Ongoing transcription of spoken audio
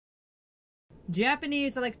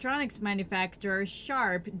Japanese electronics manufacturer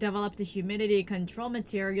Sharp developed a humidity control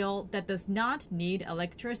material that does not need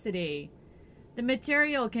electricity. The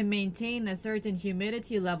material can maintain a certain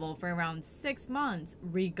humidity level for around 6 months,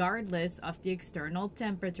 regardless of the external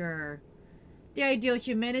temperature. The ideal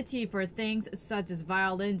humidity for things such as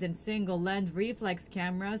violins and single-lens reflex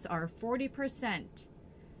cameras are 40%.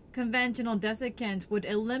 Conventional desiccant would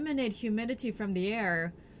eliminate humidity from the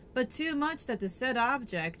air, but too much that the said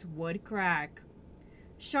object would crack.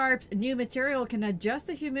 Sharp's new material can adjust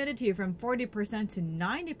the humidity from 40% to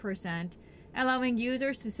 90%, allowing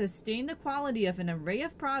users to sustain the quality of an array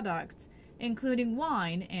of products, including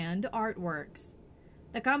wine and artworks.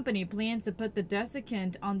 The company plans to put the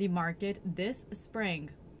desiccant on the market this spring.